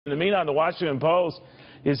In the meantime, the Washington Post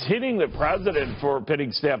is hitting the president for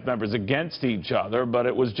pitting staff members against each other, but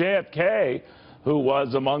it was JFK who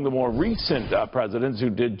was among the more recent presidents who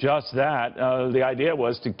did just that. The idea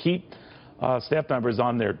was to keep staff members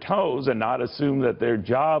on their toes and not assume that their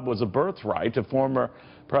job was a birthright. To former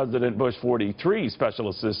President Bush 43 Special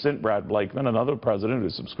Assistant Brad Blakeman, another president who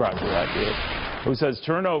subscribed to that deal, who says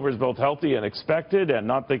turnover is both healthy and expected, and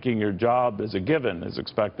not thinking your job is a given is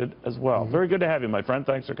expected as well. Very good to have you, my friend.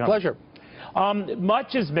 Thanks for coming. Pleasure.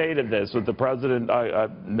 Much is made of this, with the president,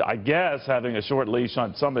 I guess, having a short leash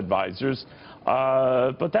on some advisors,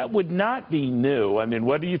 but that would not be new. I mean,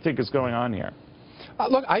 what do you think is going on here?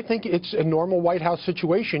 Look, I think it's a normal White House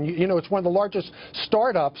situation. You know, it's one of the largest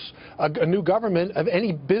startups, a new government, of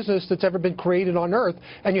any business that's ever been created on Earth.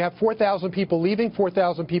 And you have 4,000 people leaving,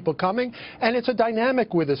 4,000 people coming, and it's a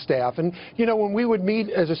dynamic with the staff. And, you know, when we would meet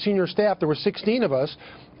as a senior staff, there were 16 of us.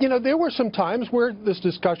 You know, there were some times where these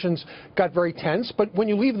discussions got very tense, but when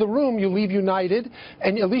you leave the room, you leave united,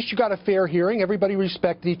 and at least you got a fair hearing. Everybody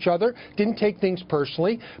respected each other, didn't take things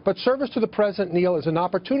personally. But service to the president, Neil, is an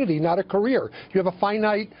opportunity, not a career. You have a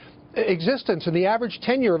finite existence, and the average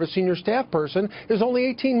tenure of a senior staff person is only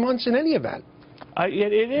 18 months in any event.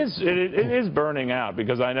 It is burning out,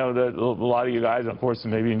 because I know that a lot of you guys, of course,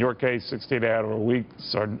 maybe in your case, 60 to 80-hour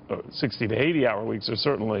weeks are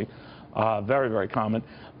certainly very, very common.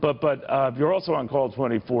 But you're also on call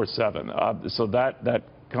 24/7, so that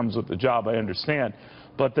comes with the job, I understand.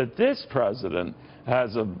 But that this president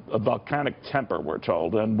has a volcanic temper, we're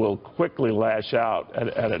told, and will quickly lash out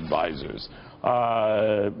at advisors.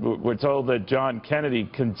 We're told that John Kennedy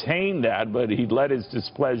contained that, but he'd let his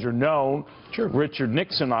displeasure known. Sure. Richard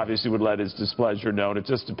Nixon obviously would let his displeasure known. It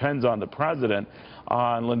just depends on the president.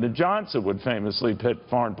 Lyndon Johnson would famously pit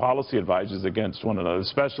foreign policy advisors against one another,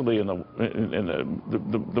 especially in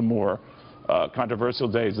the more controversial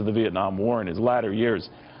days of the Vietnam War in his latter years.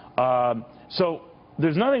 So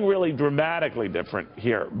there's nothing really dramatically different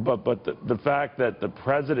here, but the fact that the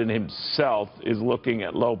president himself is looking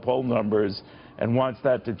at low poll numbers and wants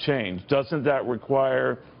that to change, doesn't that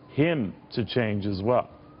require him to change as well?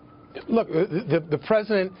 Look, the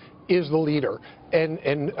president is the leader,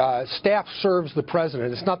 and staff serves the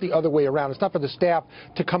president. It's not the other way around. It's not for the staff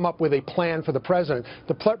to come up with a plan for the president.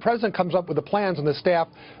 The president comes up with the plans, and the staff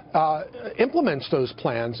implements those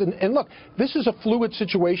plans. And look, this is a fluid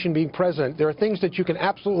situation being president. There are things that you can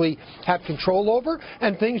absolutely have control over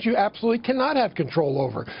and things you absolutely cannot have control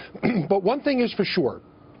over. But one thing is for sure.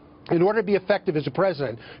 In order to be effective as a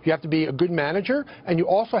president, you have to be a good manager, and you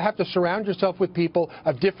also have to surround yourself with people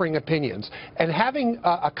of differing opinions. And having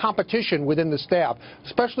a competition within the staff,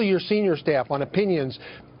 especially your senior staff, on opinions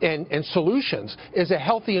and solutions is a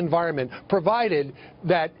healthy environment, provided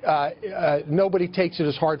that nobody takes it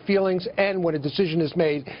as hard feelings, and when a decision is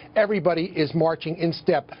made, everybody is marching in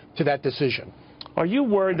step to that decision. Are you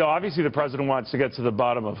worried, though? Obviously, the president wants to get to the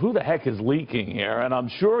bottom of who the heck is leaking here, and I'm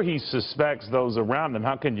sure he suspects those around him.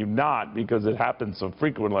 How can you not? Because it happens so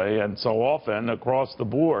frequently and so often across the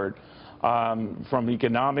board, from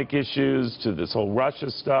economic issues to this whole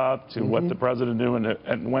Russia stuff to what the president knew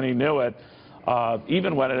and when he knew it,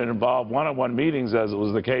 even when it involved one-on-one meetings, as it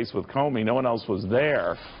was the case with Comey. No one else was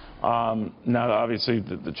there. Now, obviously,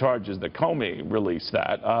 the charge is that Comey released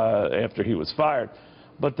that after he was fired.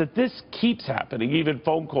 But that this keeps happening, even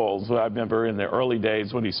phone calls. I remember in the early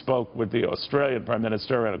days when he spoke with the Australian Prime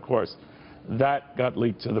Minister, and of course, that got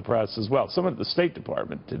leaked to the press as well. Some of the State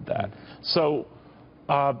Department did that. So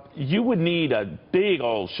you would need a big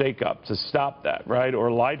old shakeup to stop that, right?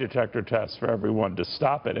 Or lie detector tests for everyone to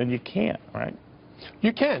stop it, and you can't, right?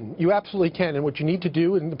 You can. You absolutely can. And what you need to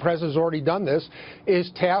do, and the president has already done this,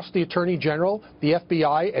 is task the Attorney General, the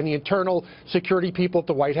FBI, and the internal security people at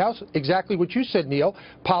the White House, exactly what you said, Neil,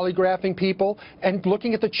 polygraphing people and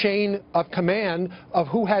looking at the chain of command of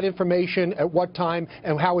who had information at what time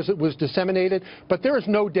and how it was disseminated. But there is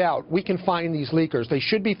no doubt we can find these leakers. They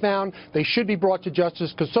should be found. They should be brought to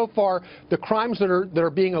justice, because so far the crimes that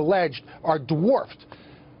are being alleged are dwarfed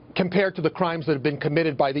compared to the crimes that have been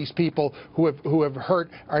committed by these people who have hurt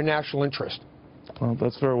our national interest. Well,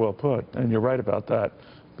 that's very well put, and you're right about that,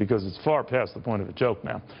 because it's far past the point of a joke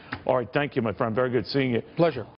now. All right, thank you, my friend. Very good seeing you. Pleasure.